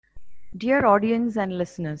Dear audience and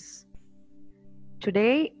listeners,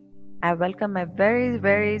 today I welcome my very,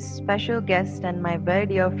 very special guest and my very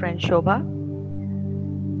dear friend Shobha.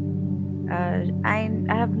 I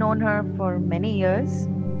have known her for many years,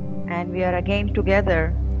 and we are again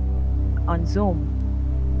together on Zoom.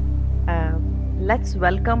 Uh, let's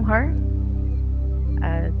welcome her.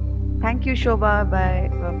 Uh, Thank you, Shobha,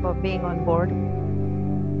 for being on board.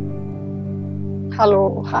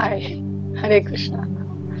 Hello, hi, Hare Krishna.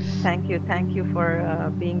 Thank you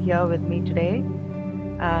for being here with me today.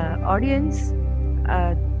 Audience,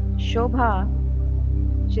 Shobha,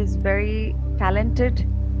 she's very talented.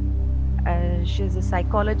 She's a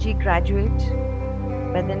psychology graduate,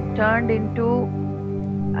 but then turned into,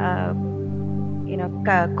 uh,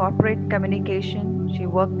 corporate communication. She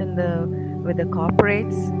worked with the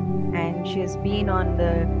corporates, and she's been on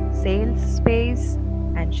the sales space,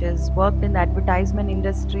 and she's worked in the advertisement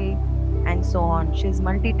industry, and so on. She's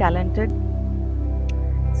multi-talented.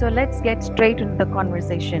 So let's get straight into the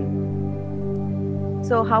conversation.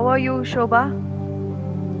 So how are you, Shobha?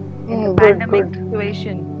 In the pandemic Good.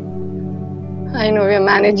 situation? I know we are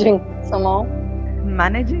managing somehow.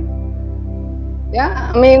 Managing?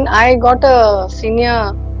 Yeah, I mean, I got a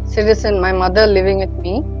senior citizen, my mother living with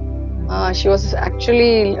me. She was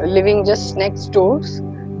actually living just next door,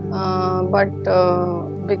 but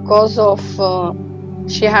because of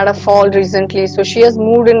she had a fall recently, so she has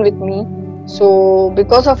moved in with me. So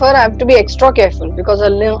because of her, I have to be extra careful because her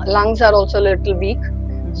lungs are also a little weak.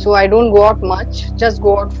 So I don't go out much, just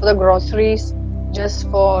go out for the groceries, just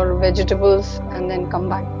for vegetables, and then come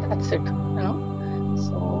back. That's it,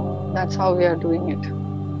 So that's how we are doing it.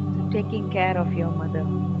 So taking care of your mother.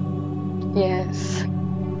 Yes.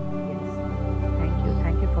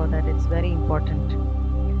 Thank you for that. It's very important.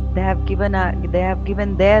 They have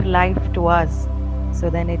given their life to us, so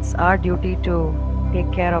then it's our duty to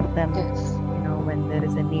take care of them. Yes. When there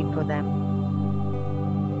is a need for them.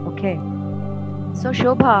 Okay. So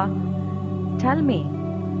Shobha, tell me,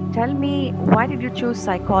 why did you choose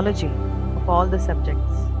psychology of all the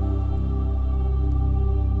subjects?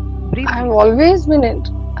 Briefly. I've always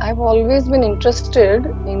been interested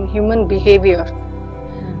in human behavior.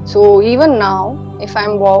 So even now, if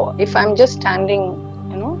I'm just standing,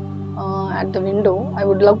 at the window, I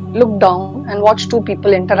would look down and watch two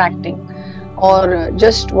people interacting, or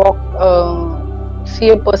just see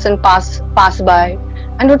a person pass by,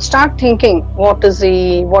 and would start thinking, what is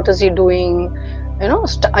he doing?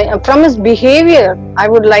 From his behavior,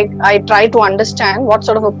 I try to understand what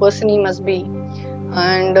sort of a person he must be,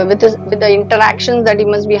 and with the interactions that he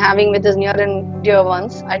must be having with his near and dear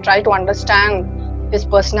ones, I try to understand his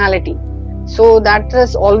personality. So that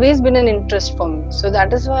has always been an interest for me. So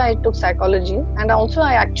that is why I took psychology, and also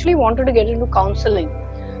I actually wanted to get into counseling.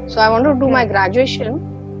 So I wanted to do my graduation,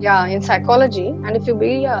 in psychology, and if you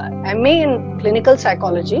be a MA in clinical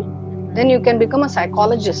psychology, then you can become a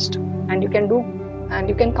psychologist, and you can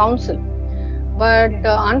counsel. But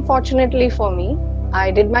unfortunately for me, I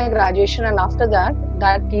did my graduation, and after that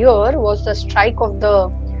year was the strike of the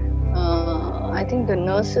I think the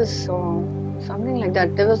nurses or something like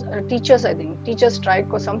that. There was a teacher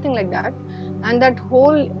strike or something like that, and that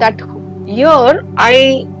year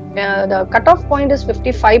the cutoff point is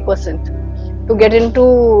 55% to get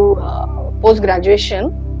into post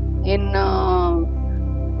graduation in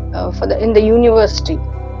the university.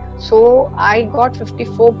 So I got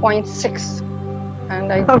 54.6,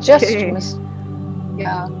 and I just missed.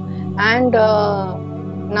 Yeah, and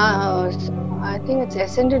now I think it's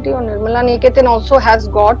SNDT or Nirmala Niketan also has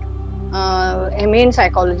got MA in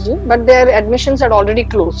psychology, but their admissions had already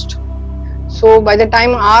closed. So by the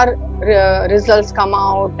time our results come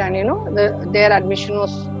out, and their admission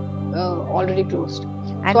was already closed.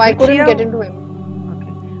 And so I couldn't get into MA.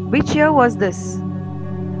 Okay. Which year was this?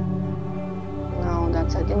 No,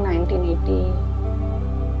 that's I think 1980.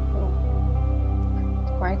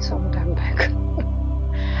 Quite some time back.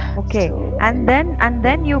 Okay, so, and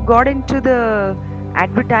then you got into the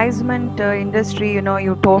advertisement industry. You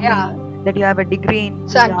told me that you have a degree in.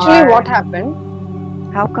 So actually, what happened?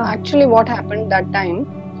 How come? Actually, what happened that time?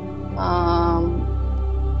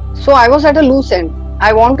 So I was at a loose end.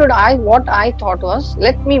 What I thought was,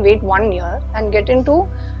 let me wait 1 year and get into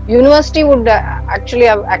university. Would actually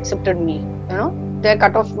have accepted me. Their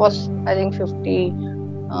cutoff was I think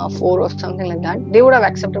 54 or something like that. They would have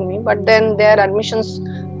accepted me, but then their admissions,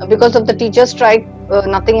 because of the teacher strike,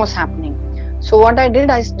 nothing was happening. So what I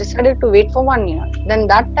did, I decided to wait for 1 year. Then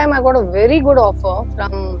that time I got a very good offer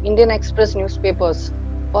from Indian Express newspapers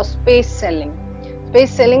for space selling.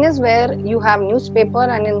 Space selling is where you have newspaper,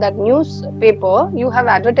 and in that newspaper you have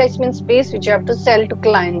advertisement space which you have to sell to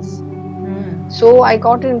clients. So I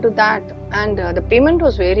got into that, and the payment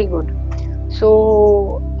was very good.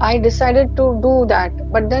 So I decided to do that.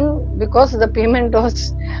 But then, because the payment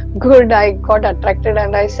was good, I got attracted,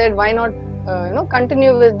 and I said, why not,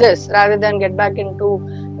 continue with this rather than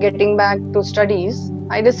getting back to studies.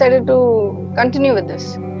 I decided to continue with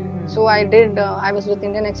this. So I did. I was with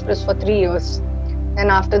Indian Express for 3 years. Then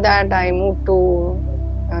after that, I moved to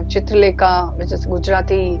Chitralekha, which is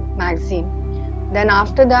Gujarati magazine. Then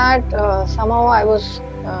after that, somehow I was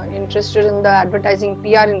interested in the advertising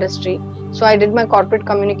PR industry. So I did my corporate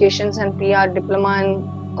communications and PR diploma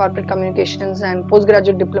in corporate communications and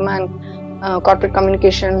postgraduate diploma in corporate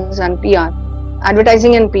communications and PR,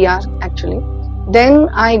 advertising and PR actually. Then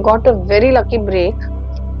I got a very lucky break,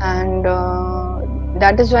 and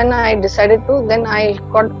that is when I decided to. Then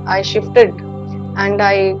I shifted, and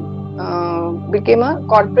I became a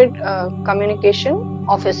corporate communication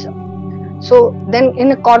officer. So then in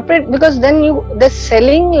a corporate, because then the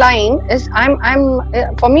selling line is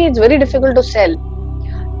for me it's very difficult to sell,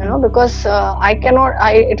 because I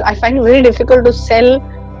find it very difficult to sell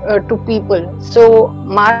to people. So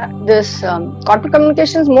this corporate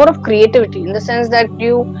communication is more of creativity, in the sense that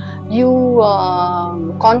you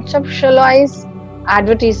conceptualize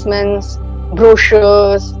advertisements,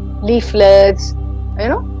 brochures, leaflets,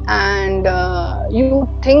 and you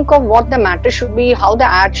think of what the matter should be, how the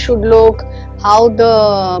ad should look, how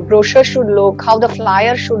the brochure should look, how the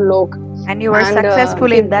flyer should look. And you were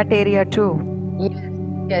successful in that area too.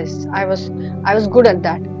 Yes, I was good at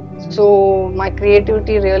that. So my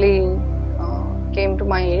creativity really came to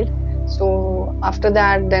my aid. So after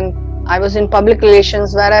that, then I was in public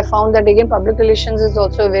relations, where I found that again public relations is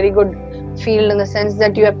also a very good field, in the sense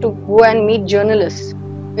that you have to go and meet journalists,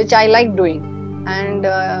 which I like doing. And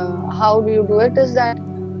how do you do it is that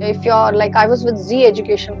if you're like, I was with Z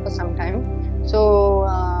Education for some time. So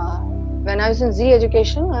when I was in Z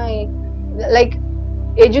Education, I like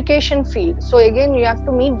education field. So again, you have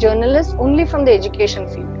to meet journalists only from the education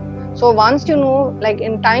field. So once like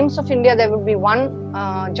in Times of India, there would be one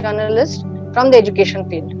journalist from the education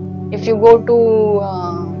field. If you go to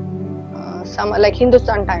some like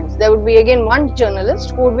Hindustan Times, there would be again one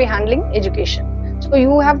journalist who would be handling education. So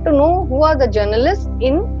you have to know who are the journalists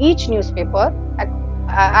in each newspaper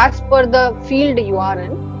as per the field you are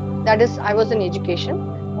in. That is, I was in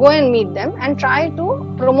education. Go and meet them and try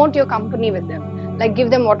to promote your company with them. Like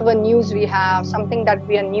give them whatever news we have, something that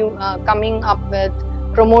we are new coming up with,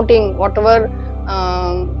 promoting whatever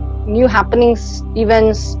new happenings,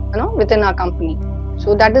 events, within our company.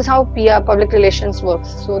 So that is how PR, public relations,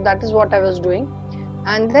 works. So that is what I was doing.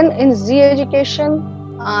 And then in Z Education,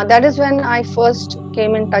 that is when I first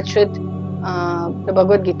came in touch with the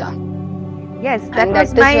Bhagavad Gita. Yes,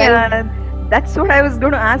 that's what I was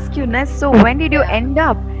going to ask you next. So when did you end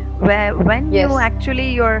up? When you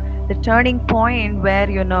actually the turning point where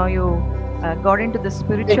you got into the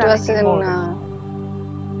spirituality mode?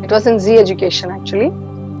 It was in Z Education actually.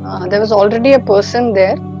 There was already a person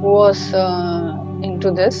there who was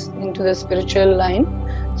into the spiritual line.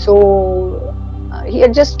 So he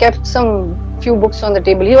had just kept some few books on the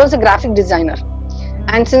table. He was a graphic designer,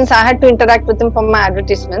 and since I had to interact with him for my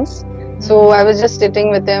advertisements, so I was just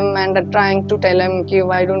sitting with him and trying to tell him, okay,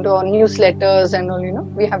 why don't do newsletters and all,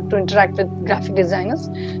 we have to interact with graphic designers.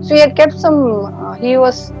 So he had kept some, he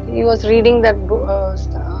was reading that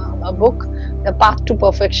a book, The Path to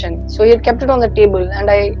Perfection. So he had kept it on the table,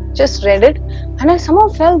 and I just read it, and I somehow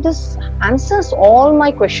felt this answers all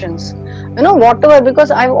my questions. Whatever,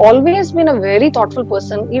 because I've always been a very thoughtful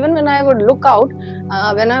person. Even when I would look out,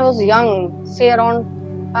 when I was young, say around,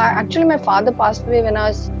 actually my father passed away when I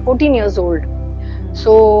was 14 years old.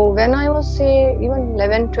 So when I was say even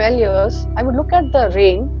 11, 12 years, I would look at the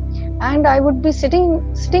rain, and I would be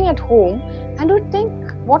sitting at home and would think,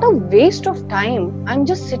 what a waste of time. I'm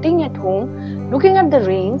just sitting at home looking at the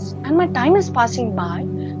rains, and my time is passing by.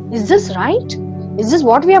 Is this right? Is this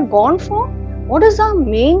what we are born for? What is our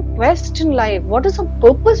main quest in life? What is the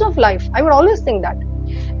purpose of life? I would always think that.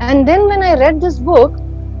 And then when I read this book,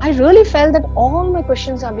 I really felt that all my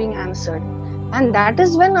questions are being answered. And that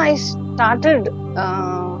is when I started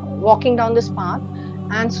walking down this path,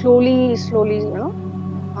 and slowly,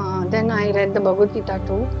 then I read the Bhagavad Gita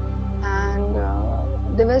too. And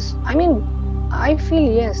I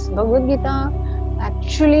feel, yes, Bhagavad Gita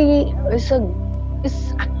actually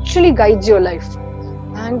actually guides your life,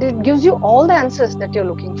 and it gives you all the answers that you're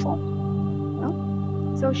looking for.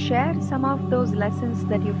 So share some of those lessons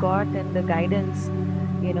that you got and the guidance.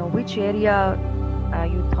 Which area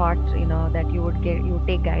you thought that you would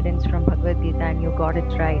take guidance from Bhagavad Gita and you got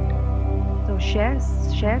it right. So share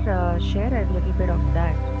a little bit of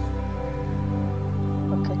that.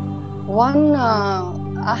 One,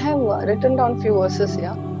 I have written down few verses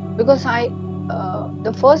here because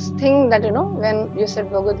the first thing that, when you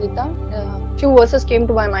said Bhagavad Gita, few verses came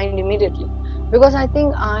to my mind immediately because I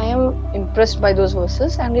think I am impressed by those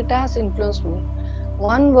verses and it has influenced me.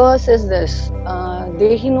 One verse is this,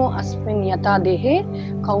 Dehino asmin yata dehe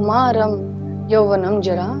kaumaram yauvanam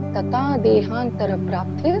jara tata dehantara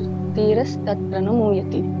praptir tiras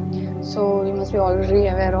tatranamuyati. So you must be already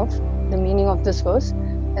aware of the meaning of this verse.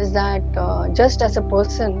 Is that just as a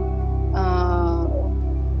person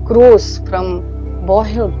grows from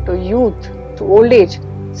boyhood to youth to old age,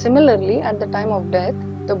 similarly at the time of death,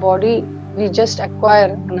 the body, we just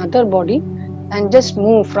acquire another body and just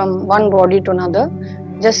move from one body to another,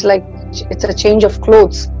 just like it's a change of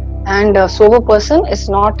clothes. And a sober person is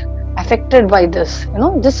not affected by this.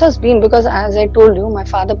 This has been because, as I told you, my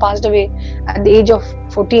father passed away at the age of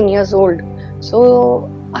 14 years old. So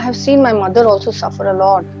I have seen my mother also suffer a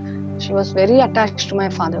lot. She was very attached to my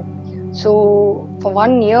father. So for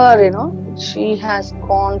 1 year, she has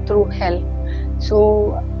gone through hell.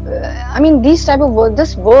 So, these type of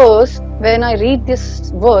this verse, when I read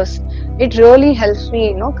this verse, it really helps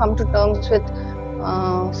me, come to terms with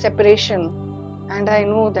separation. And I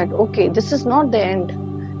know that, okay, this is not the end.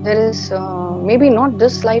 There is maybe not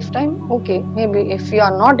this lifetime. Okay, maybe if you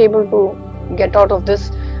are not able to get out of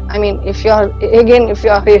this, if you are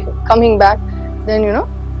coming back, then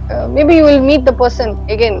maybe you will meet the person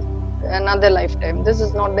again another lifetime. This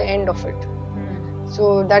is not the end of it.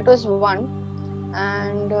 So that was one.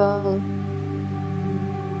 And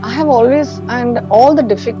I have always, and all the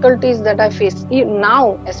difficulties that I face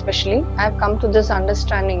now especially, I have come to this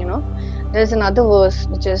understanding. There's another verse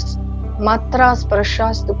which is Matra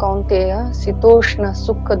sprashastu kaunteya sitoshna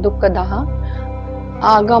sukha dukkadaha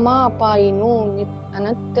agama apayinu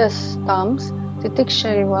anatyastams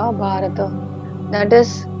titikshaiva bharata. That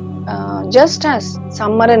is, just as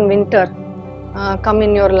summer and winter come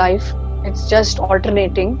in your life, it's just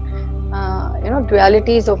alternating,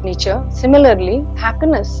 dualities of nature. Similarly,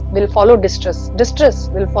 happiness will follow distress. Distress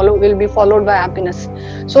will be followed by happiness.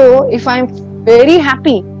 So if I'm very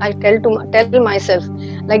happy, I tell myself,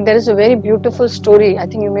 like there is a very beautiful story. I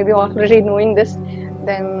think you may be already knowing this.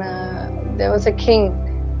 Then there was a king,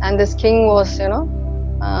 and this king was,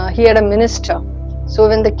 he had a minister. So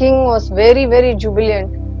when the king was very, very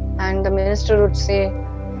jubilant, and the minister would say,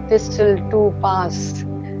 this will too pass.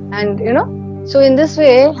 And, so in this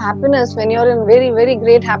way, happiness, when you're in very, very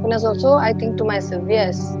great happiness also, I think to myself,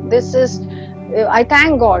 yes, this is, I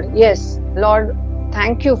thank God. Yes, Lord,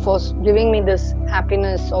 thank you for giving me this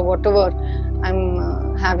happiness or whatever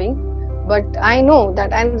I'm having. But I know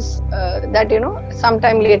that,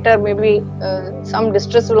 sometime later, maybe some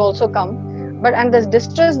distress will also come. And this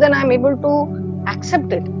distress, then I'm able to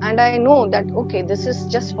accept it, and I know that, okay, this is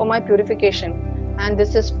just for my purification, and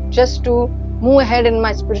this is just to move ahead in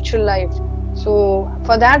my spiritual life. So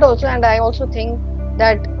for that also, and I also think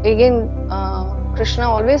that again, Krishna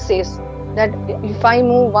always says that if I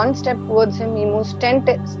move one step towards him, he moves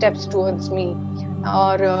 10 steps towards me,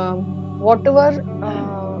 or whatever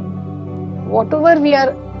we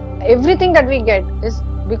are, everything that we get is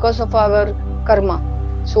because of our karma.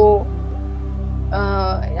 So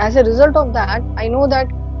as a result of that, I know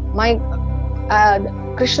that my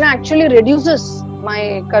Krishna actually reduces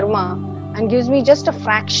my karma and gives me just a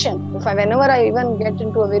fraction. Whenever I even get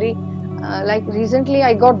into a very like recently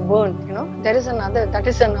I got burnt. That is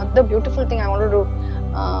another beautiful thing I wanted to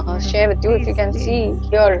share with you. If you can see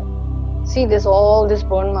here, see this, all these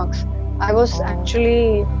burn marks. I was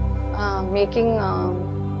actually making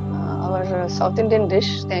our South Indian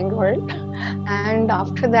dish, Tengal, and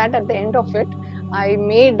after that, at the end of it, I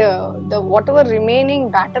made the whatever remaining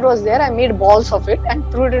batter was there. I made balls of it and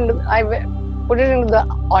put it into the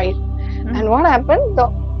oil. And what happened?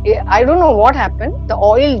 I don't know what happened. The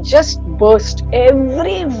oil just burst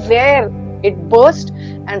everywhere. It burst,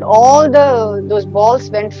 and all those balls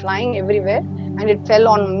went flying everywhere, and it fell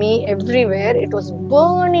on me everywhere. It was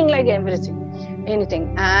burning like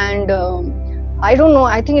anything. And I don't know.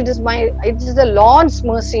 I think it is the Lord's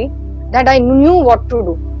mercy that I knew what to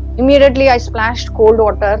do. Immediately, I splashed cold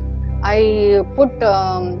water. I put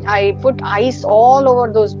ice all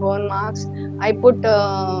over those burn marks. I put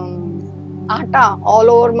atta all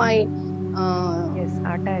over my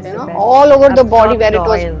atta is all over the body where it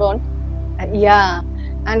was burnt.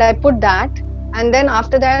 And I put that, and then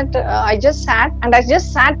after that I just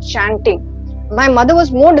sat chanting. My mother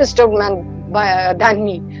was more disturbed than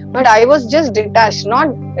me, but I was just detached,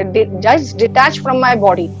 just detached from my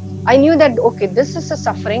body. I knew that, okay, this is a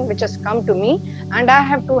suffering which has come to me and I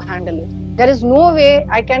have to handle it. There is no way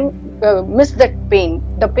I can miss that pain.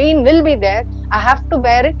 The pain will be there. I have to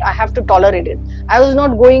bear it. I have to tolerate it. I was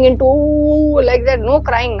not going into like that, no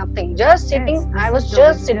crying, nothing. Just sitting. Yes, this I is was the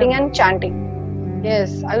just sitting wisdom. and chanting.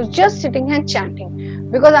 Yes, I was just sitting and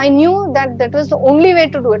chanting because I knew that that was the only way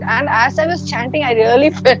to do it. And as I was chanting, I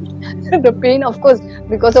really felt the pain, of course,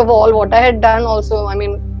 because of all what I had done. Also, I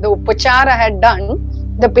mean, the upachar I had done,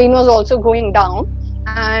 the pain was also going down.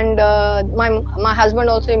 And my husband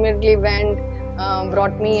also immediately went,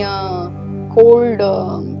 brought me a cold,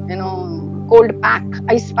 cold pack,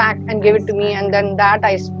 ice pack, and gave it Ice to me. pack. And then that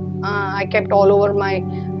I kept all over my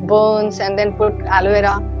burns, and then put aloe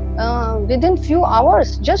vera. Within few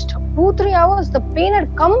hours, just 2-3 hours, the pain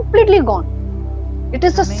had completely gone. It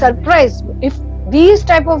is a Amazing. surprise. If these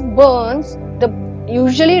type of burns,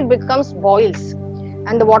 usually it becomes boils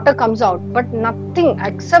and the water comes out, but nothing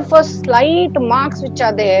except for slight marks which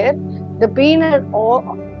are there. The pain had all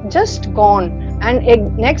just gone.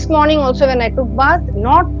 And next morning also, when I took bath,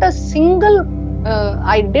 not a single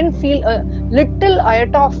I didn't feel a little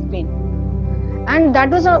iota of pain. And that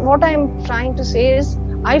was what I'm trying to say is,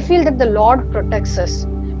 I feel that the Lord protects us,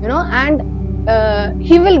 and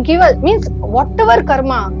He will give us, means whatever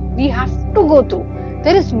karma we have to go through,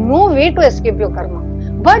 there is no way to escape your karma.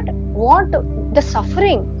 But what the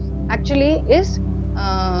suffering actually is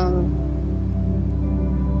an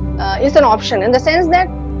option, in the sense that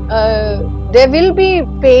there will be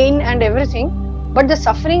pain and everything, but the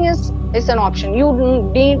suffering is an option. You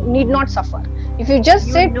need not suffer. If you just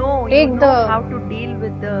You sit, know how to deal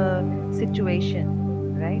with the situation,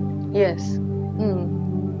 right? Yes.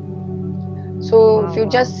 So if you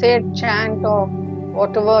just sit, chant, or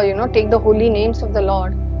whatever, take the holy names of the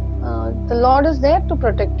Lord is there to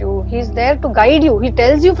protect you. He's there to guide you. He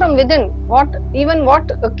tells you from within what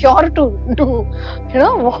cure to do,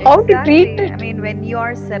 how to treat it. I mean, when you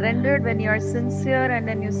are surrendered, when you are sincere, and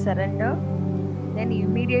then you surrender, then you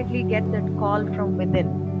immediately get that call from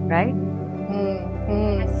within, right?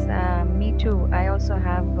 Yes, me too. I also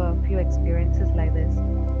have a few experiences like this.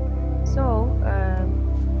 So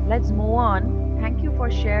let's move on. Thank you for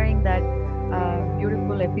sharing that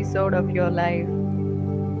beautiful episode of your life.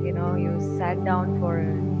 You sat down for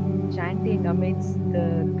chanting amidst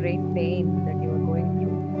the great pain that you were going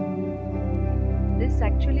through. This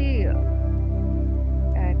actually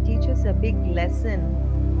teaches a big lesson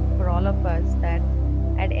for all of us, that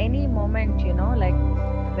at any moment, like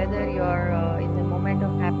whether you're in the moment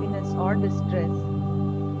of happiness or distress,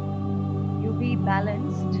 you be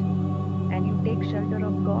balanced and you take shelter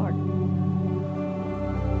of God.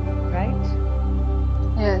 Right?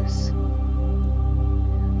 Yes.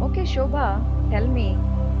 Okay, Shobha, tell me.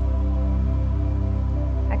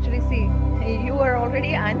 Actually, see, you are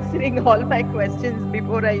already answering all my questions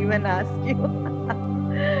before I even ask you.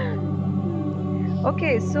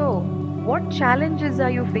 Okay, so what challenges are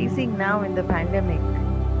you facing now in the pandemic?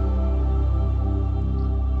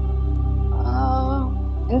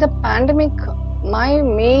 In the pandemic, my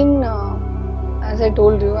main, as I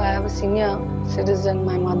told you, I have a senior citizen,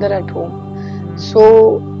 my mother at home.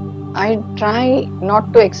 So I try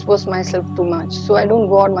not to expose myself too much. So I don't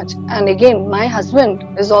go out much. And again, my husband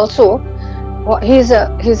is also, he's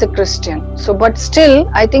a Christian. So, but still,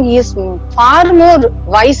 I think he is far more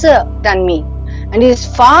wiser than me. And he is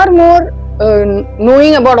far more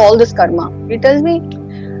knowing about all this karma. He tells me,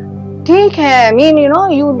 take care. I mean,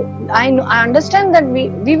 I understand that we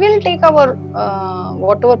will take our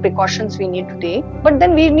whatever precautions we need to take, but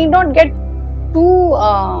then we need not get too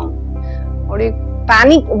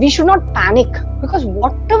panic. We should not panic, because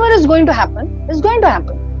whatever is going to happen is going to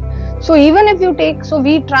happen. So even if you take, so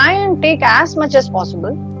we try and take as much as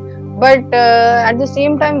possible, but at the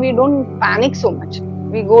same time we don't panic so much.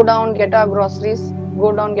 We go down, get our groceries,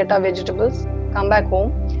 go down, get our vegetables, come back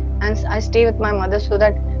home, and I stay with my mother so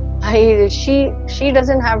that she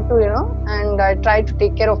doesn't have to, and I try to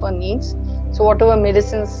take care of her needs. So whatever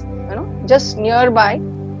medicines, just nearby.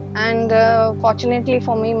 And fortunately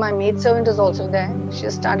for me, my maidservant is also there. She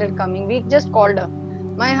started coming. We just called her.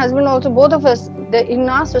 My husband also, both of us, in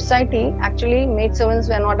our society, actually maidservants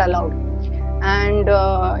were not allowed. And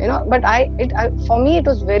but for me it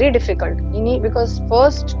was very difficult, because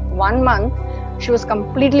first 1 month she was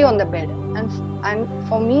completely on the bed, and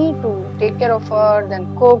for me to take care of her,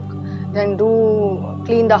 then cook, then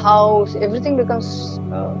clean the house, everything becomes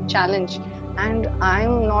a challenge. And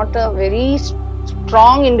I'm not a very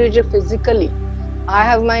strong individual physically. I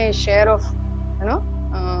have my share of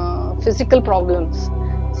physical problems.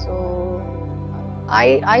 So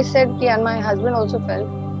I said, and my husband also felt,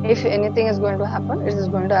 if anything is going to happen, it is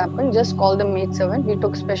going to happen. Just call the maidservant. We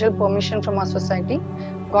took special permission from our society.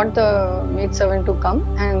 got the maid servant to come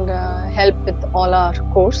and help with all our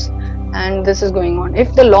course, and this is going on.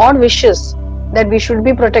 If the Lord wishes that we should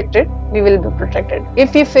be protected, we will be protected.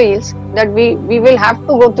 If He feels that we will have to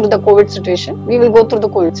go through the COVID situation, we will go through the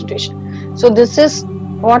COVID situation. So this is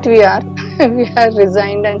what we are. We are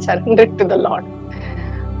resigned and surrendered to the Lord.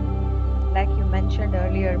 Like you mentioned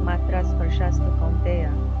earlier, Matra Sparshastu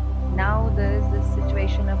Kaunteya. Now there is this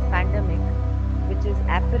situation of pandemic, which is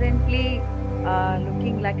apparently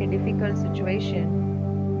looking like a difficult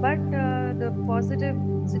situation, but the positive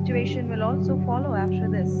situation will also follow after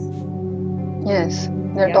this. Yes,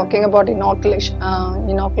 they're talking about inoculation.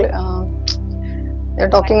 They're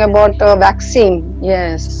talking about vaccine.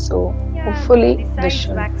 Yes, so hopefully besides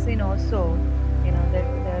vaccine also, there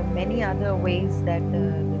are many other ways that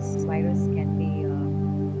this virus can be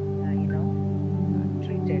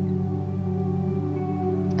treated.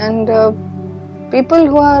 And people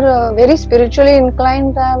who are very spiritually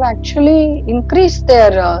inclined have actually increased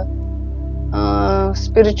their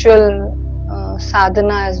spiritual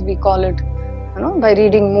sadhana, as we call it, by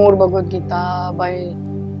reading more Bhagavad Gita, by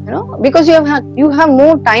because you have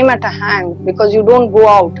more time at hand, because you don't go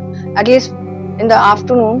out. At least in the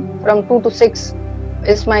afternoon from 2 to 6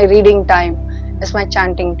 is my reading time, is my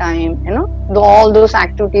chanting time. All those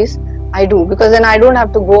activities I do, because then I don't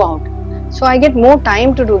have to go out. So I get more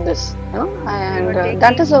time to do this, and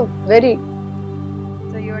that is a very.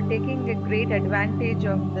 So you are taking a great advantage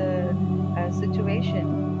of the situation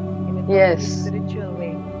in a yes spiritual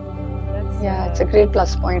way. It's a great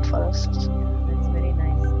plus point for us. That's very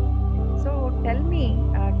nice. So tell me,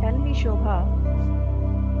 Shobha,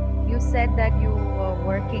 you said that you were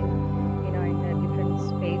working, in a different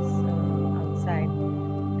space outside,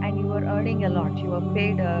 and you were earning a lot. You were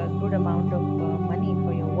paid a good amount of money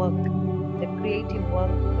for your work, the creative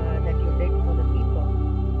work that you did for the people.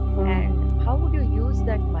 And how would you use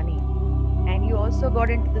that money? And you also got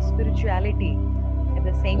into the spirituality at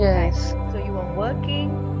the same time. So you were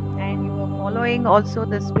working and you were following also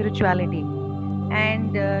the spirituality.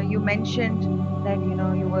 And you mentioned that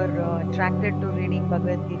you were attracted to reading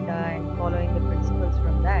Bhagavad Gita and following the principles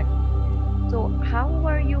from that. So how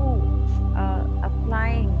were you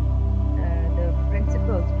applying the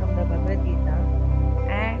principles from the Bhagavad Gita,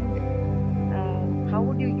 and how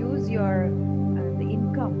would you use your the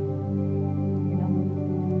income?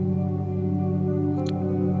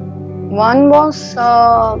 One was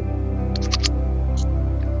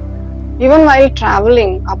even while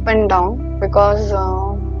traveling up and down, because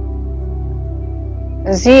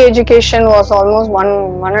Z education was almost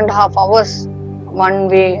one and a half hours one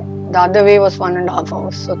way, the other way was 1.5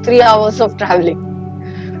 hours, so 3 hours of traveling.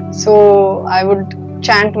 So I would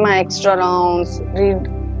chant my extra rounds, read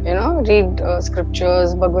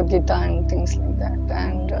scriptures, Bhagavad Gita and things like that.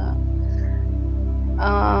 And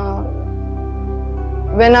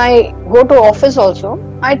when I go to office also,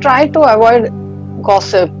 I try to avoid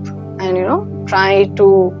gossip and try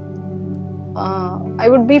to I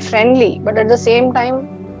would be friendly, but at the same time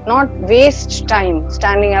not waste time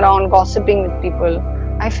standing around gossiping with people.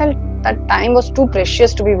 I felt that time was too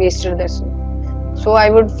precious to be wasted there. So I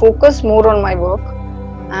would focus more on my work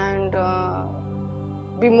and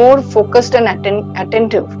be more focused and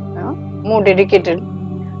attentive, more dedicated.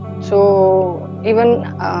 So even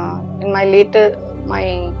in my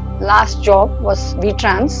last job was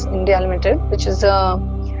VTrans India Limited, which is a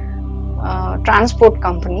transport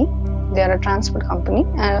company. They are a transport company,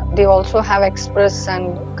 and they also have express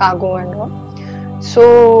and cargo and all.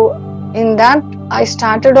 So in that, I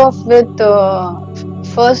started off with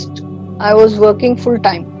first I was working full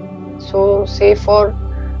time. So say for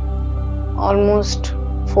almost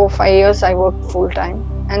 4-5 years I worked full time,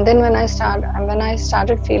 and then when I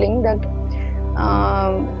started feeling that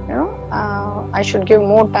I should give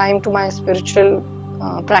more time to my spiritual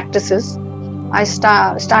practices, I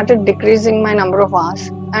started decreasing my number of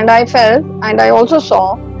hours. And I felt, and I also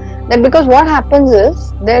saw that, because what happens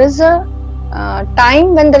is there is a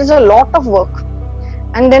time when there is a lot of work,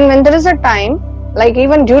 and then when there is a time, like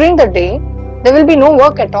even during the day, there will be no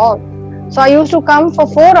work at all. So I used to come for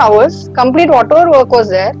 4 hours, complete whatever work was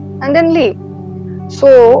there, and then leave.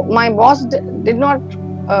 So my boss did not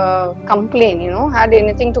complain, had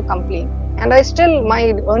anything to complain. And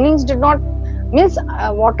my earnings did not,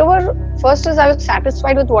 whatever, first is I was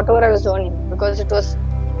satisfied with whatever I was earning, because it was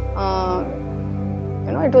it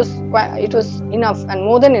was enough, and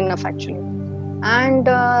more than enough actually. And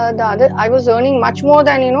the other, I was earning much more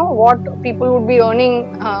than what people would be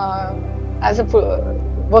earning as a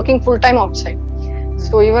working full time outside.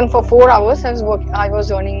 So even for 4 hours I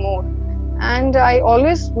was earning more. And I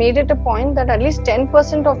always made it a point that at least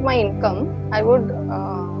 10% of my income I would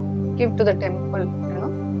give to the temple,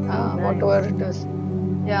 Nice. whatever it is.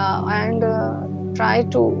 Yeah, and try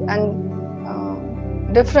to, and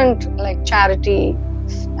different like charity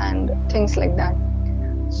and things like that.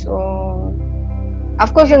 So,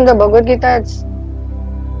 of course, in the Bhagavad Gita, it's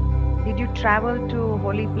Did you travel to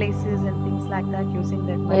holy places and things like that using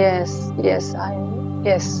that bike?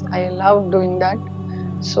 yes, I love doing that.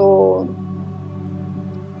 So,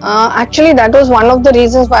 actually, that was one of the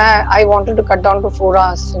reasons why I wanted to cut down to 4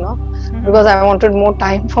 hours, because I wanted more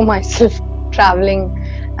time for myself traveling.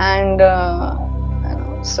 And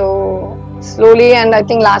so slowly, and I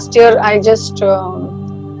think last year I just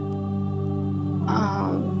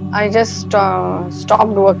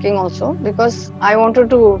stopped working also, because I wanted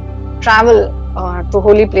to travel to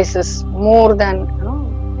holy places more than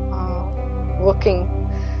working.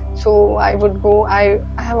 So I would go. I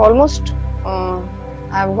have almost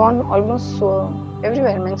I've gone almost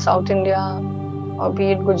everywhere. I mean, South India, or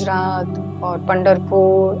be it Gujarat or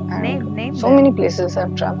Pandharpur, and Name so them. many places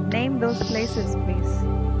I've traveled. Name those places, please.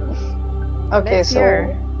 Okay, Let's so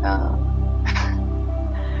hear.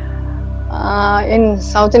 in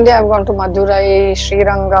South India, I've gone to Madurai,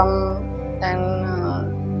 Srirangam, then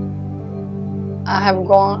I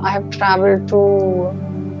have traveled to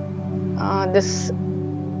this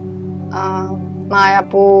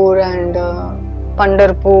Mayapur and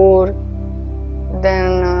Pandharpur,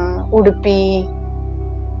 then Udupi,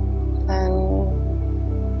 and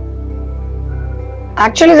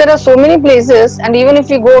actually there are so many places. And even if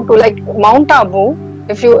you go to like Mount Abu,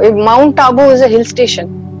 if Mount Abu is a hill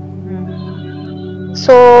station.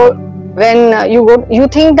 So when you go, you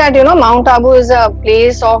think that Mount Abu is a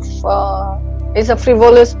place of is a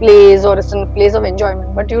frivolous place, or it's a place of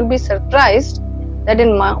enjoyment, but you'll be surprised that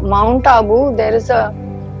in Mount Abu there is a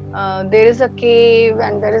cave,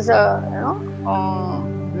 and there is a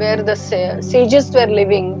where the sages were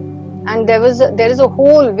living, and there is a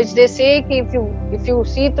hole which they say if you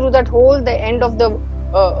see through that hole, the end of the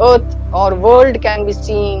earth or world can be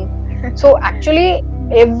seen. So actually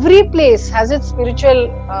every place has its spiritual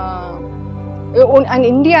and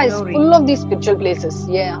India is full of these spiritual places.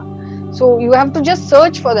 Yeah, so you have to just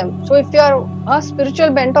search for them. So if you are a spiritual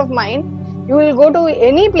bent of mind, you will go to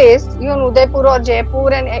any place, Udaipur or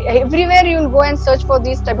Jaipur, and everywhere you will go and search for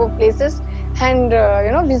these type of places, and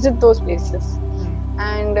visit those places,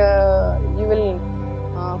 and you will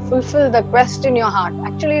fulfill the quest in your heart.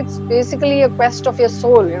 Actually, it's basically a quest of your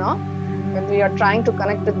soul, when we are trying to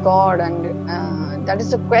connect with God, and that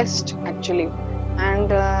is a quest actually. And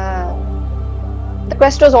the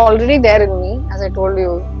quest was already there in me, as I told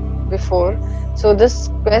you before. So this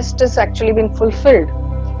quest has actually been fulfilled.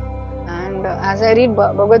 And as I read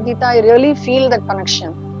Bhagavad Gita, I really feel that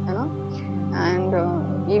connection, and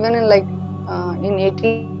even in in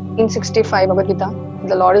 1865 Bhagavad Gita,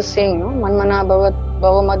 the Lord is saying, Manmana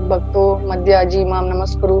bhavamad bhakto madhyaji mam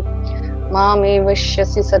namaskuru mam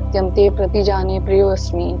evashyasi satyam te pratijane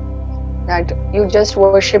priyosmi, that you just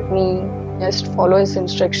worship me, just follow his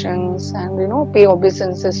instructions, and pay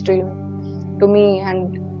obeisances to me,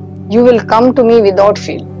 and you will come to me without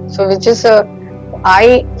fear. So which is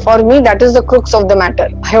for me, that is the crux of the matter.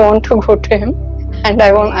 I want to go to him, and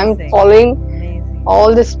I'm following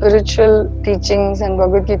all the spiritual teachings and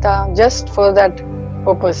Bhagavad Gita just for that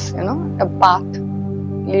purpose, a path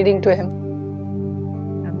leading to him.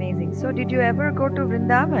 Amazing. So did you ever go to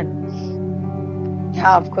Vrindavan?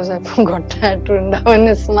 Yeah, of course, I forgot that. Vrindavan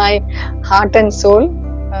is my heart and soul.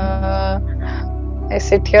 I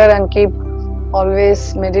sit here and keep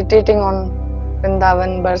always meditating on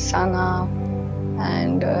Vrindavan, Barsana,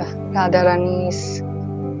 and Radharani's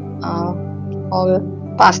all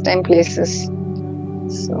pastime places.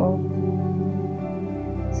 So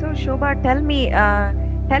Shobha, tell me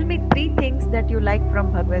 3 things that you like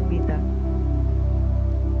from Bhagavad Gita.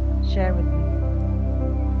 Share with me.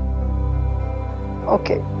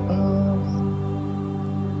 Okay.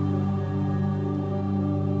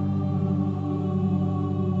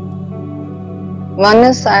 One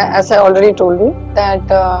is, as I already told you, that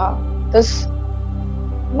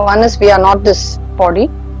one is we are not this body,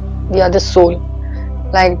 we are the soul.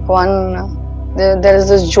 Like there is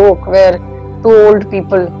this joke where 2 old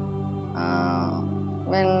people,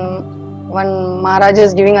 when one Maharaj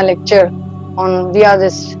is giving a lecture on we are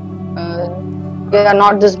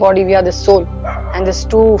not this body, we are the soul, and these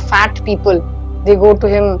 2 fat people, they go to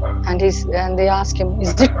him and they ask him,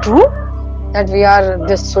 is it true that we are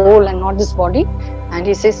this soul and not this body? And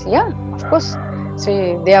he says, yeah, of course.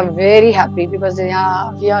 So they are very happy because we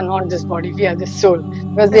are not this body, we are this soul,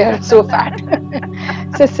 because they are so fat.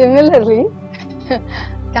 So similarly,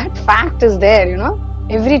 that fact is there,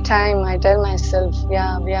 every time I tell myself,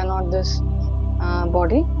 yeah, we are not this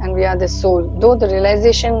body and we are the soul. Though the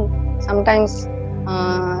realization sometimes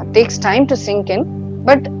takes time to sink in,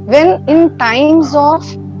 but when in times of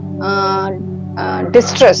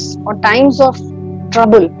distress or times of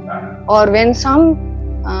trouble, or when some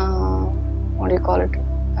what do you call it,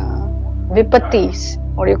 vipattis,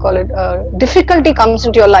 what do you call it, difficulty comes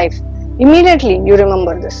into your life, immediately you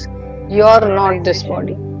remember this. You are not this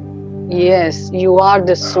body. Yes, you are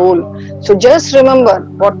the soul. So just remember,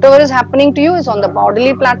 whatever is happening to you is on the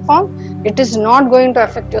bodily platform. It is not going to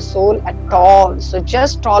affect your soul at all. So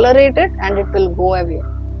just tolerate it and it will go away.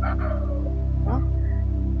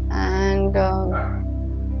 And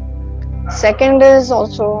second is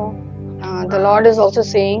also, the Lord is also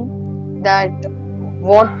saying that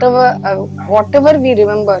whatever we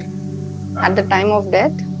remember at the time of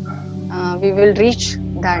death, we will reach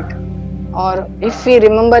that. Or if we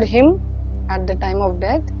remember Him at the time of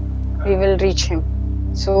death, we will reach Him.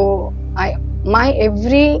 So my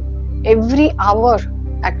every hour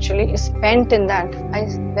actually is spent in that.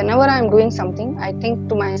 Whenever I am doing something, I think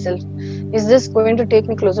to myself, is this going to take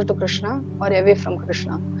me closer to Krishna or away from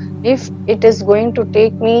Krishna? If it is going to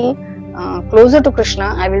take me closer to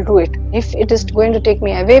Krishna, I will do it. If it is going to take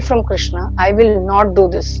me away from Krishna, I will not do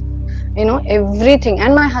this. Everything.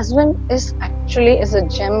 And my husband is a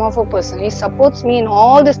gem of a person. He supports me in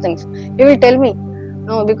all these things. He will tell me,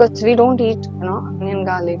 no, because we don't eat onion,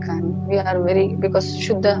 garlic, and we are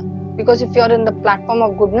because if you are in the platform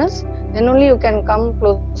of goodness, then only you can come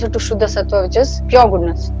closer to Shuddha Sattva, which is pure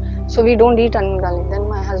goodness. So we don't eat onion, garlic. Then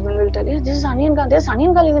my husband will tell you, this is onion, garlic, there's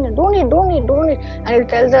onion, garlic in it, don't eat. And he'll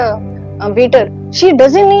tell the waiter, she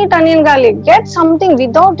doesn't eat onion, garlic, get something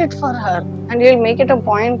without it for her. And he'll make it a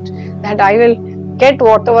point that I will get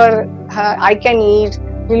whatever I can eat.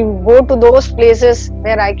 We'll go to those places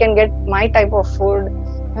where I can get my type of food,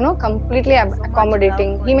 completely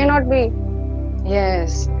accommodating. He may not be.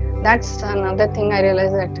 Yes, that's another thing I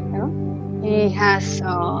realized, that he has.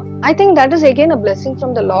 I think that is again a blessing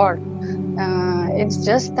from the Lord. It's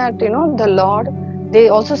just that the Lord. They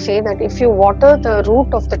also say that if you water the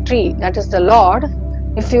root of the tree, that is the Lord,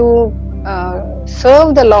 if you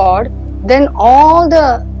serve the Lord, then all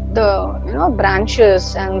the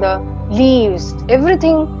branches and the leaves,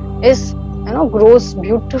 everything is grows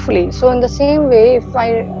beautifully. So in the same way, if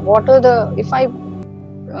I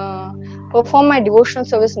perform my devotional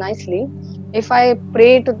service nicely, if I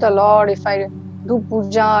pray to the Lord, if I do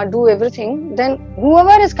puja, do everything, then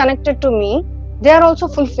whoever is connected to me, they are also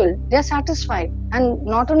fulfilled, they are satisfied. And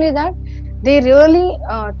not only that, they really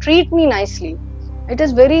treat me nicely. It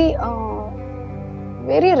is very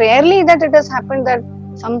rarely that it has happened that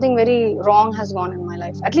something very wrong has gone in my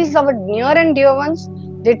life. At least our near and dear ones,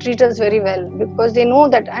 they treat us very well, because they know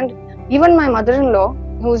that. And even my mother-in-law,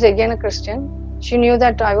 who is again a Christian, she knew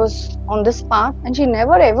that I was on this path, and she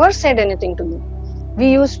never ever said anything to me.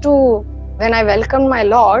 We used to, when I welcomed my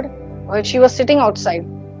Lord, she was sitting outside,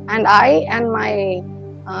 and I and my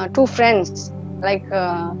two friends,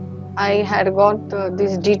 I had got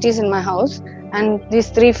these deities in my house, and these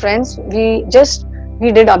three friends,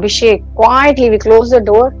 we did Abhishek quietly. We closed the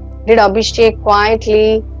door, did Abhishek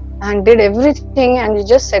quietly, and did everything, and we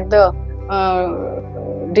just set the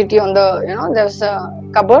deity on the, there's a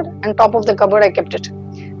cupboard, and top of the cupboard I kept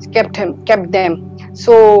them.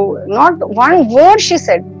 So not one word she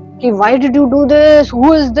said. Why did you do this?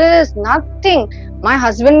 Who is this? Nothing. My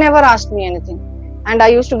husband never asked me anything. And I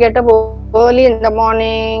used to get up early in the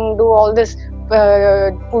morning, do all this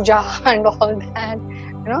puja and all that,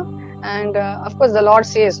 And of course, the Lord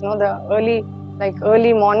says, the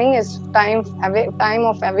early morning is time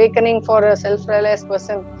of awakening for a self-realized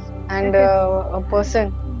person and a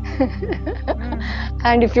person.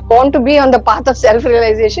 And if you want to be on the path of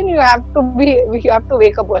self-realization, you have to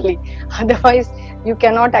wake up early. Otherwise, you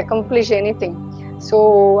cannot accomplish anything.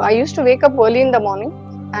 So I used to wake up early in the morning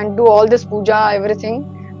and do all this puja, everything.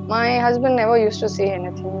 My husband never used to say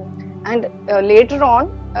anything. And later on,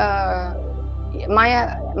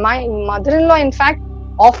 my mother-in-law, in fact,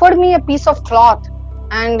 offered me a piece of cloth,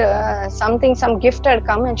 and some gift had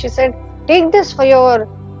come, and she said, take this for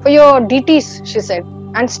your deities, she said,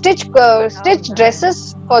 and stitch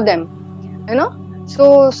dresses for them,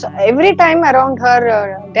 So every time around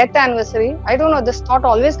her death anniversary, I don't know, this thought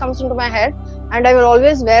always comes into my head, and I will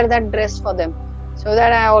always wear that dress for them, so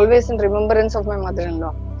that I always in remembrance of my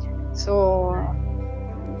mother-in-law. So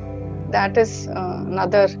that is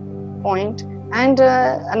another point. And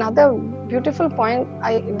another beautiful point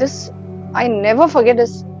I never forget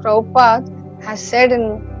is Prabhupada has said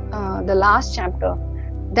in the last chapter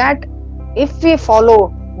that if we follow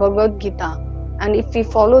Bhagavad Gita and if we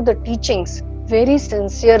follow the teachings very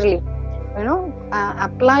sincerely,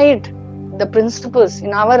 applied the principles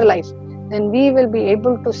in our life, then we will be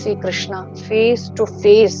able to see Krishna face to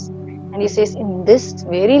face. And he says, in this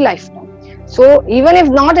very lifetime. So even if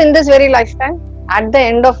not in this very lifetime, at the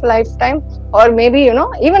end of lifetime, or maybe,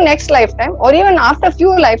 even next lifetime, or even after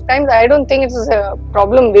few lifetimes, I don't think it's a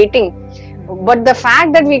problem waiting. But the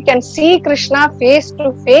fact that we can see Krishna face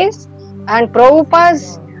to face, and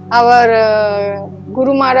Prabhupada's, our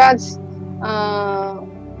Guru Maharaj's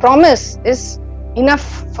promise is enough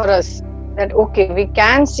for us, that okay, we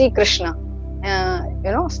can see Krishna,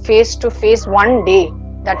 face to face one day.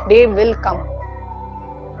 That day will come.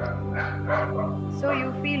 So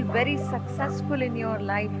you feel very successful in your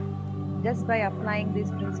life just by applying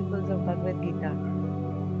these principles of Bhagavad Gita,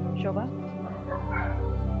 Shobha?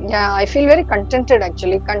 Yeah, I feel very contented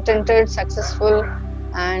actually, successful,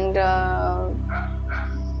 and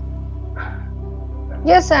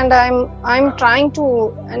yes, and I'm trying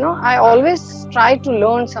to, I always try to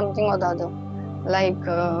learn something or the other, like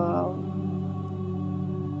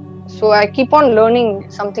so I keep on learning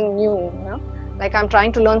something new, like I'm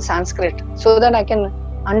trying to learn Sanskrit so that I can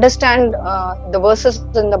understand the verses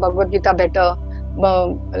in the Bhagavad Gita better,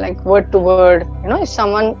 like word to word. If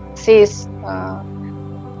someone says,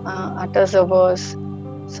 utters a verse,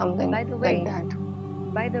 something like that.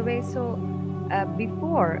 By the way, so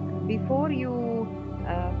before you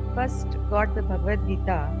first got the Bhagavad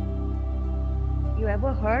Gita, you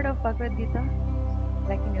ever heard of Bhagavad Gita?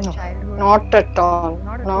 Like in your childhood? Not at all.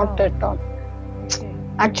 Not at all. Okay.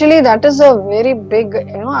 Actually, that is a very big,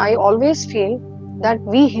 I always feel that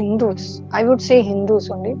we Hindus, I would say Hindus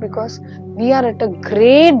only, because we are at a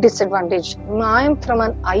great disadvantage. I am from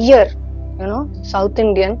an Iyer, South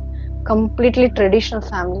Indian, completely traditional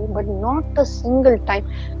family, but not a single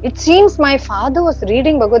time. It seems my father was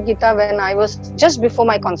reading Bhagavad Gita when I was just before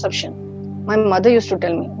my conception. My mother used to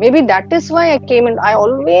tell me. Maybe that is why I came in. I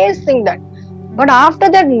always think that. But after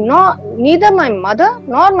that, neither my mother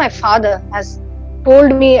nor my father has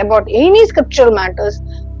told me about any scriptural matters.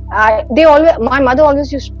 My mother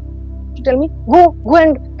always used to tell me, go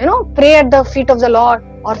and pray at the feet of the Lord,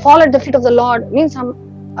 or fall at the feet of the Lord. Means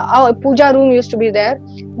our puja room used to be there.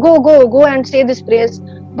 Go and say this prayers.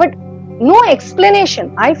 But no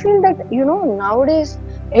explanation. I feel that nowadays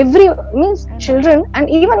children and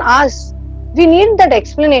even us, we need that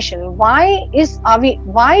explanation. Why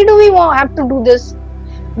do we have to do this?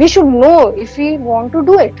 We should know if we want to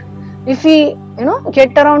do it, if we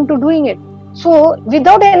get around to doing it. So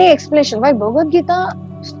without any explanation, why Bhagavad Gita,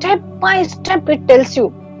 step by step it tells you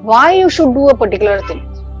why you should do a particular thing,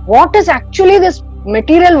 what is actually this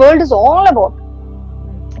material world is all about.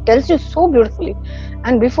 It tells you so beautifully.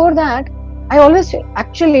 And before that, I always say,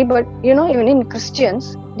 actually, but even in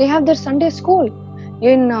Christians, they have their Sunday school.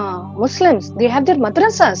 In Muslims, they have their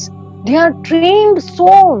madrasas. They are trained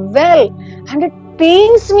so well, and it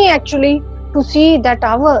pains me actually to see that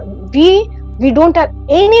we don't have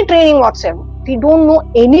any training whatsoever. We don't know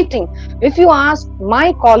anything. If you ask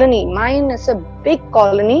my colony, mine is a big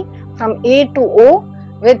colony from A to O,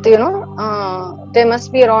 with there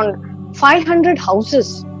must be around 500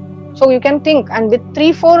 houses. So you can think, and with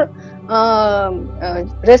 3-4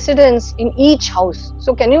 residents in each house.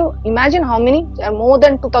 So can you imagine how many? More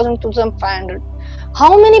than 2,500.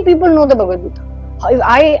 How many people know the Bhagavad Gita?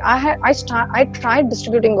 I tried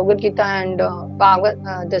distributing Bhagavad Gita and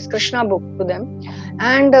this Krishna book to them,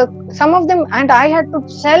 and some of them, and I had to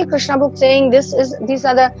sell Krishna book saying these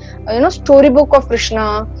are the storybook of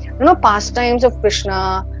Krishna, pastimes of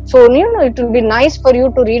Krishna. So it will be nice for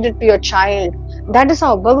you to read it to your child. That is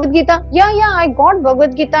how Bhagavad Gita. Yeah, I got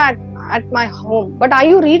Bhagavad Gita at my home, but are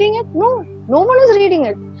you reading it? No one is reading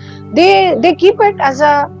it. They keep it as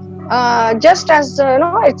a just as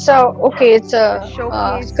it's a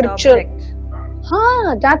scripture.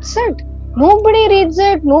 That's it. Nobody reads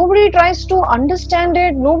it. Nobody tries to understand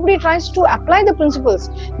it. Nobody tries to apply the principles.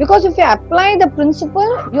 Because if you apply the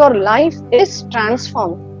principle, your life is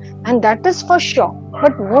transformed, and that is for sure.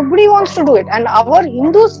 But nobody wants to do it, and our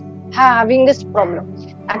Hindus having this problem.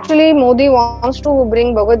 Actually, Modi wants to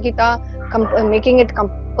bring Bhagavad Gita, making it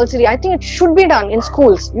compulsory. I think it should be done in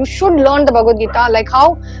schools. You should learn the Bhagavad Gita, like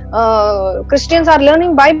how Christians are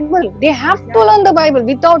learning Bible. They have to learn the Bible.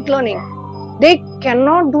 Without learning, they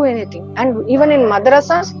cannot do anything. And even in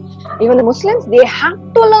madrasas, even the Muslims, they have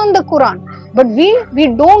to learn the Quran. But we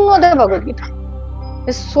don't know the Bhagavad Gita.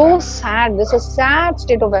 It's so sad. This is a sad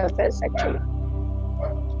state of affairs, actually.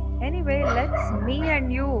 Anyway, let's me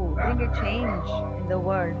and you bring a change in the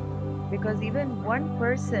world, because even one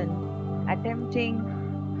person attempting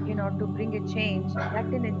to bring a change, that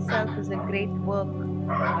in itself is a great work.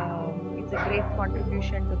 It's a great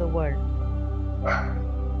contribution to the world,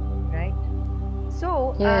 right?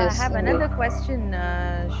 So, I Yes, have indeed. another question,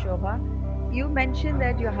 Shobha. You mentioned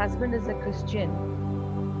that your husband is a Christian.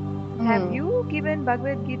 Have Hmm. you given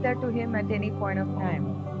Bhagavad Gita to him at any point of time?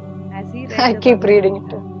 Has he read I the keep Bhagavad reading it.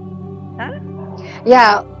 Gita? Huh?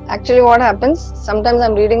 Yeah, actually, what happens? Sometimes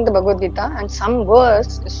I'm reading the Bhagavad Gita and some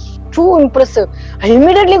verse is too impressive. I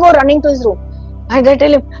immediately go running to his room and I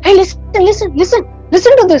tell him, "Hey, listen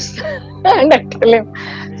to this," and I tell him.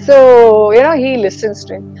 So he listens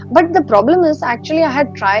to it. But the problem is, actually, I had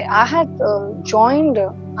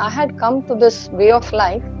I had come to this way of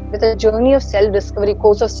life with a journey of self-discovery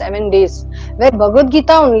course of 7 days, where Bhagavad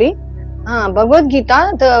Gita,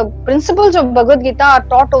 the principles of Bhagavad Gita are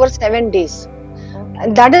taught over 7 days.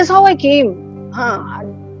 And Okay. that is how I came.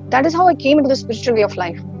 That is how I came into the spiritual way of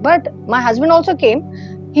life. But my husband also came.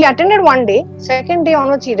 He attended one day. Second day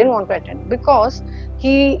onwards, he didn't want to attend because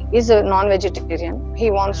he is a non-vegetarian. He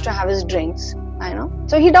wants to have Uh, his drinks. I know.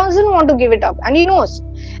 So he doesn't want to give it up, and he knows.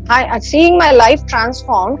 Seeing my life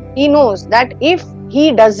transformed, he knows that if he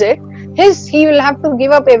does it, he will have to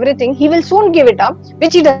give up everything. He will soon give it up,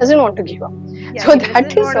 which he doesn't want to give up. yeah, So he that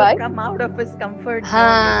doesn't is want to why. come out of his comfort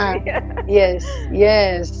zone, you Ha. see.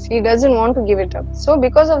 Yes. He doesn't want to give it up. So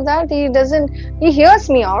because of that, he hears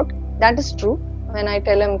me out. That is true. When I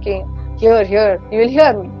tell him, "Okay, here, you will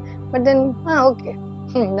hear me." But then, okay.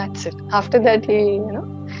 That's it. After that,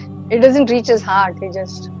 it doesn't reach his heart. He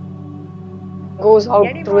just goes out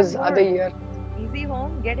Get him through on his other board. ear. Is he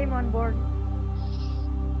home? Get him on board.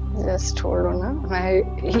 Just hold on.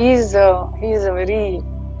 He's a very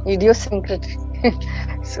idiosyncratic.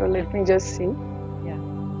 So let me just see. Yeah.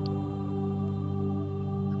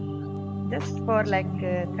 Just for like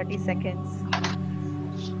 30 seconds.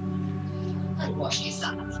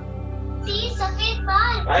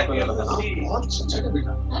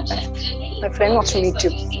 My friend wants to meet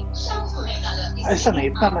you. ऐसा नहीं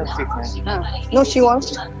इतना नजदीक है No, she wants.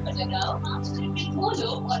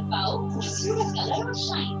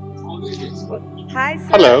 Hi,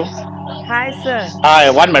 sir. Hello. Hi, sir. Hi,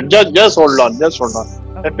 1 minute. Just hold on. Just hold on.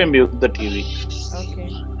 Let me Okay. mute the TV. Okay.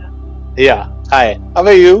 Yeah. Hi. How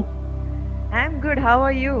are you? I'm good. How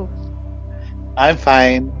are you? I'm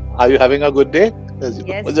fine. Are you having a good day?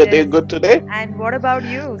 Yes, Was the day yes. good today? And what about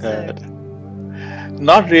you, sir? Good.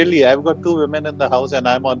 Not really. I've got 2 women in the house and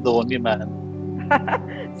I'm on the only man.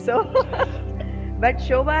 So, but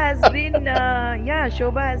Shobha has been,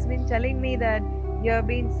 Shobha has been telling me that you have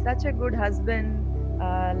been such a good husband,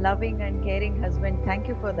 loving and caring husband. Thank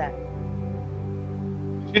you for that.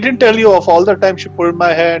 She didn't tell you of all the time she pulled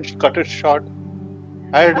my hair and she cut it short.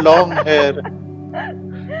 I had long hair.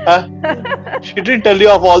 Huh? She didn't tell you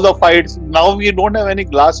of all the fights. Now we don't have any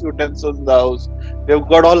glass utensils in the house. We've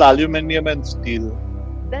got all aluminium and steel.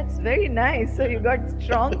 That's very nice. So you got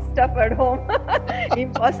strong stuff at home.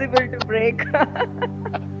 Impossible to break.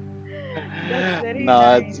 That's very No,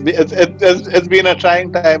 nice. it's been a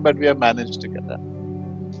trying time, but we have managed together.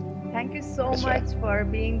 Thank you so That's much right. for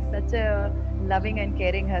being such a loving and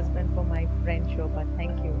caring husband for my friend Shobha.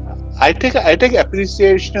 Thank you. I take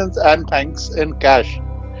appreciations and thanks in cash.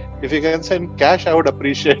 If you can send cash, I would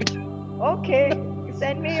appreciate. Okay,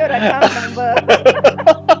 send me your account number.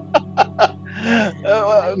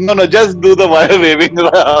 No, just do the waving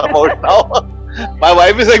amount now. My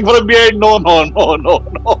wife is saying from behind, no.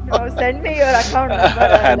 No, send me your account number.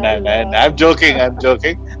 No, I'm joking.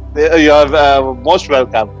 You're most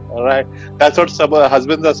welcome. All right. That's what some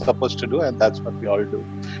husbands are supposed to do, and that's what we all do.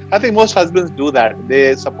 I think most husbands do that.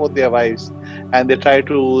 They support their wives, and they try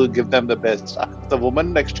to give them the best. If the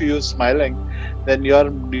woman next to you is smiling, then you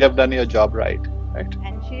have done your job right. Right.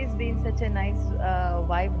 And she's been such a nice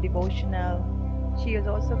wife, devotional. She is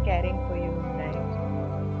also caring for you, right?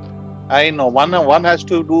 I know one has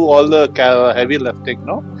to do all the heavy lifting.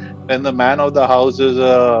 No, when the man of the house is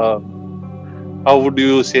how would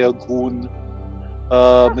you say, a goon,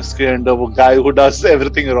 miscreant, a guy who does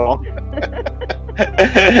everything wrong.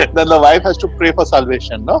 Then the wife has to pray for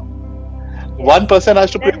salvation. No, one person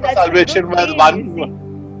has to pray Then for that's a salvation, good while team, one. you see.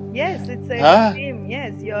 Yes, it's a Huh? good team.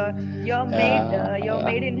 Yes, you're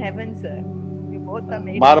made in heaven, sir. You both are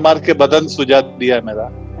made. मार मार के बदन सुजा दिया है मेरा.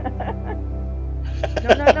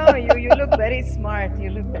 No. You look very smart. You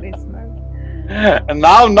look very smart.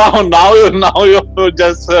 Now you're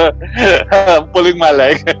just pulling my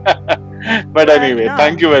leg. But anyway, No.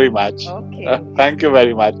 thank you very much. Okay. Thank you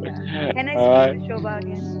very much. Can I speak to Shobha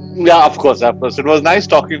again? Yeah, of course. It was nice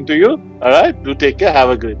talking to you. All right. Do take care. Have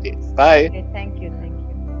a great day. Bye. Okay, thank you.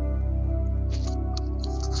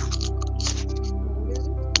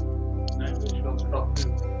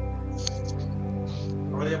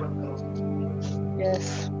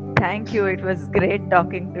 Yes. Thank you. It was great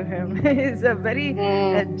talking to him. He's a very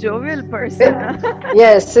Mm. jovial person.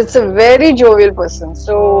 Yes, it's a very jovial person.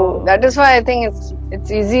 So Oh. that is why I think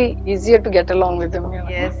it's easier to get along with him.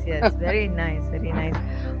 Yes, yes. Very nice. Very nice.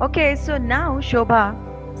 Okay, so now, Shobha,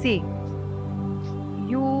 see,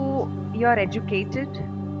 you're educated.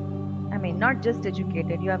 I mean, not just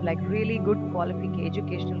educated, you have like really good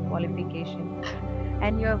educational qualification,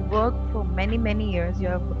 and you have worked for many, many years. You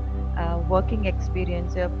have working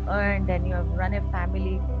experience, you have earned, and you have run a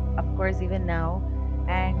family, of course, even now.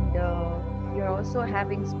 And you're also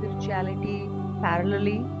having spirituality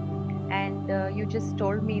parallelly. And you just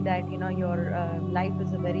told me that, your life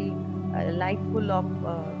is a very life full of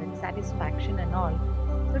that satisfaction and all.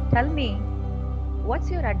 So tell me, what's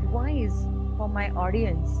your advice for my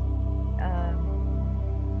audience?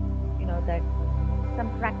 That some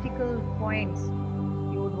practical points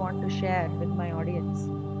you would want to share with my audience.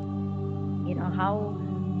 How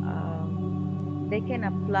they can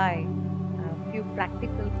apply a few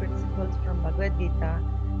practical principles from Bhagavad Gita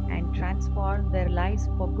and transform their lives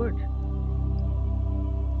for good.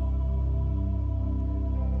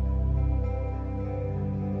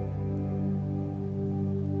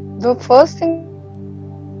 The first thing,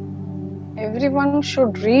 everyone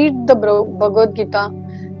should read the Bhagavad Gita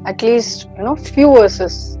at least few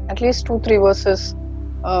verses, at least 2-3 verses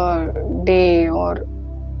a day, or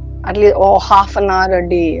at least half an hour a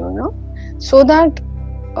day, so that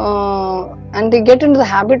and they get into the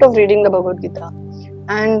habit of reading the Bhagavad Gita.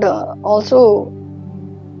 And also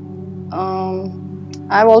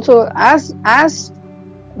I've also as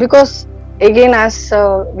because again, as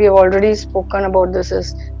we have already spoken about this,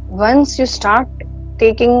 is once you start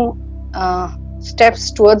taking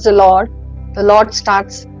steps towards the Lord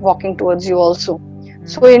starts walking towards you also.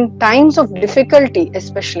 So in times of difficulty,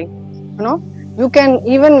 especially, you can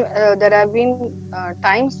even there have been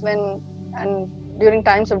times when, and during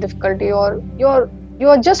times of difficulty, or you are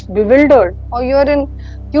just bewildered, or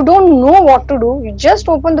you don't know what to do. You just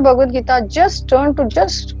open the Bhagavad Gita, just turn to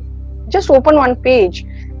just open one page,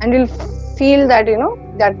 and you'll feel that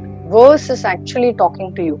that verse is actually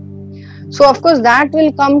talking to you. So of course that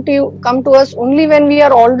will come to us only when we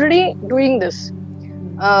are already doing this,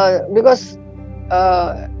 because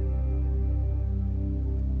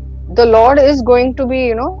the Lord is going to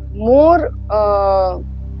be more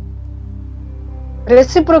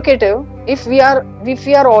reciprocative if we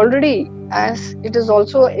are already, as it is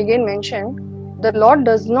also again mentioned, the Lord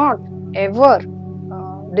does not ever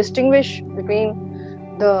distinguish between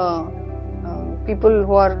the people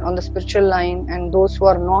who are on the spiritual line and those who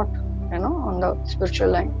are not on the spiritual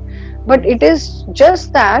line. But it is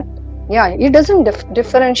just that he doesn't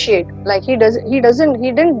differentiate, like he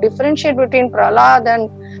didn't differentiate between Prahlad and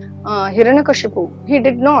Hiranyakashipu. He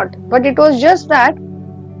did not. But it was just that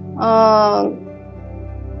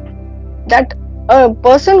that a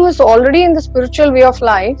person who is already in the spiritual way of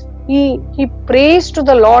life, he prays to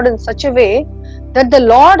the Lord in such a way that the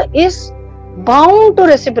Lord is bound to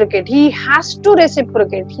reciprocate. He has to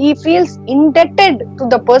reciprocate. He feels indebted to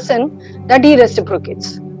the person that he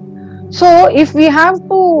reciprocates. So if we have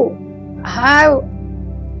to have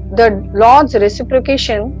the Lord's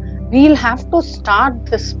reciprocation, we'll have to start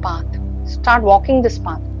walking this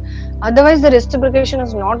path. Otherwise the reciprocation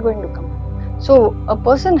is not going to come. So a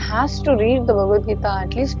person has to read the Bhagavad Gita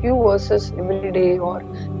at least few verses every day, or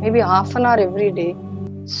maybe half an hour every day,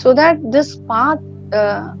 so that this path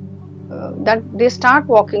that they start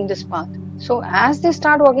walking this path. So as they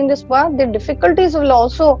start walking this path, their difficulties will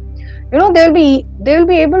also, they will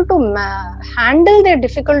be able to handle their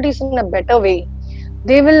difficulties in a better way.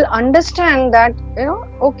 They will understand that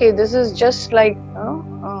okay, this is just like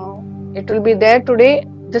it will be there today,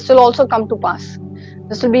 this will also come to pass.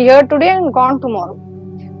 This will be here today and gone tomorrow.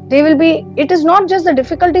 It is not just the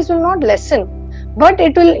difficulties will not lessen, but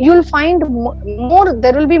you'll find more,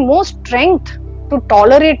 there will be more strength to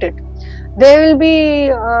tolerate it. There will be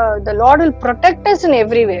the Lord will protect us in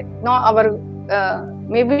every way. Not our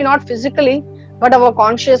maybe not physically, but our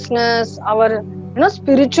consciousness, our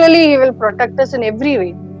spiritually, He will protect us in every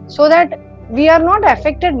way, so that we are not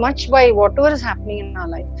affected much by whatever is happening in our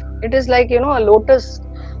life. It is like a lotus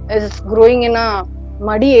is growing in a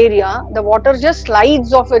muddy area. The water just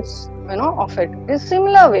slides off its of it. In a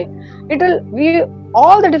similar way,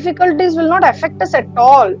 all the difficulties will not affect us at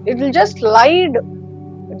all. It will just slide.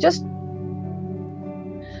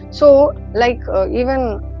 So like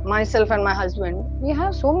even myself and my husband, we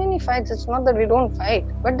have so many fights. It's not that we don't fight,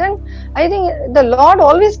 but then I think the Lord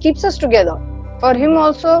always keeps us together. For him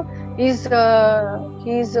also, he's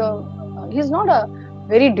not a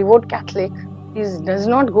very devout Catholic. He does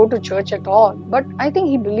not go to church at all, but I think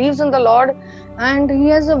he believes in the Lord, and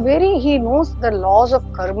he knows the laws of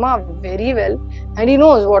karma very well, and he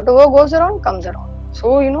knows whatever goes around comes around.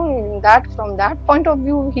 So from that point of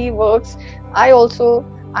view he works.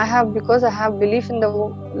 Because I have belief in the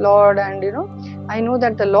Lord, and I know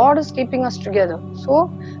that the Lord is keeping us together. So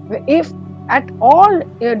if at all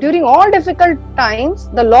during all difficult times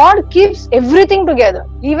the Lord keeps everything together,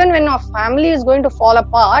 even when our family is going to fall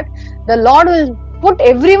apart, the Lord will put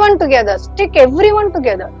everyone together, stick everyone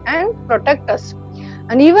together and protect us.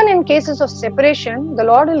 And even in cases of separation, the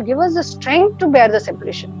Lord will give us the strength to bear the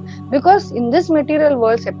separation, because in this material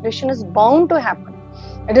world separation is bound to happen.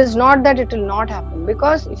 It is not that it will not happen,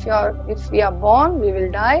 because if we are born, we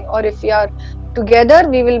will die, or if we are together,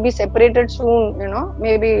 we will be separated soon,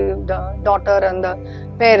 maybe the daughter and the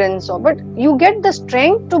parents. But you get the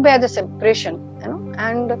strength to bear the separation,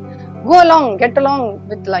 and get along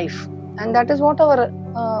with life. And that is what our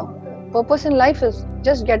purpose in life is.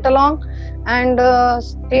 Just get along and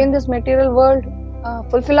stay in this material world,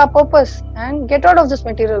 fulfill our purpose and get out of this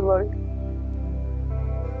material world.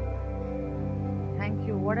 Thank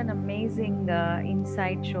you. What an amazing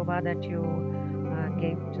insight, Shobha, that you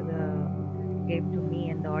gave to me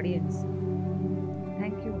and the audience.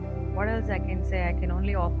 Thank you. What else I can say? I can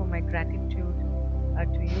only offer my gratitude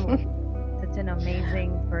to you. Such an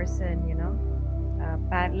amazing person,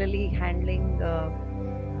 parallelly handling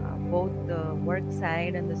both the work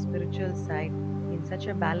side and the spiritual side in such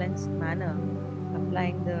a balanced manner,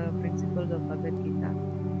 applying the principles of Bhagavad Gita.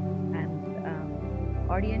 And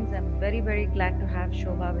audience, I'm very, very glad to have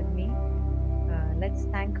Shobha with me. Let's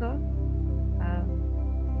thank her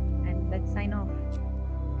and let's sign off.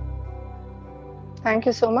 Thank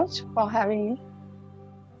you so much for having me.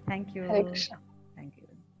 Thank you. Hare Krishna. Thank you.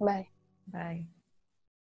 Bye. Bye.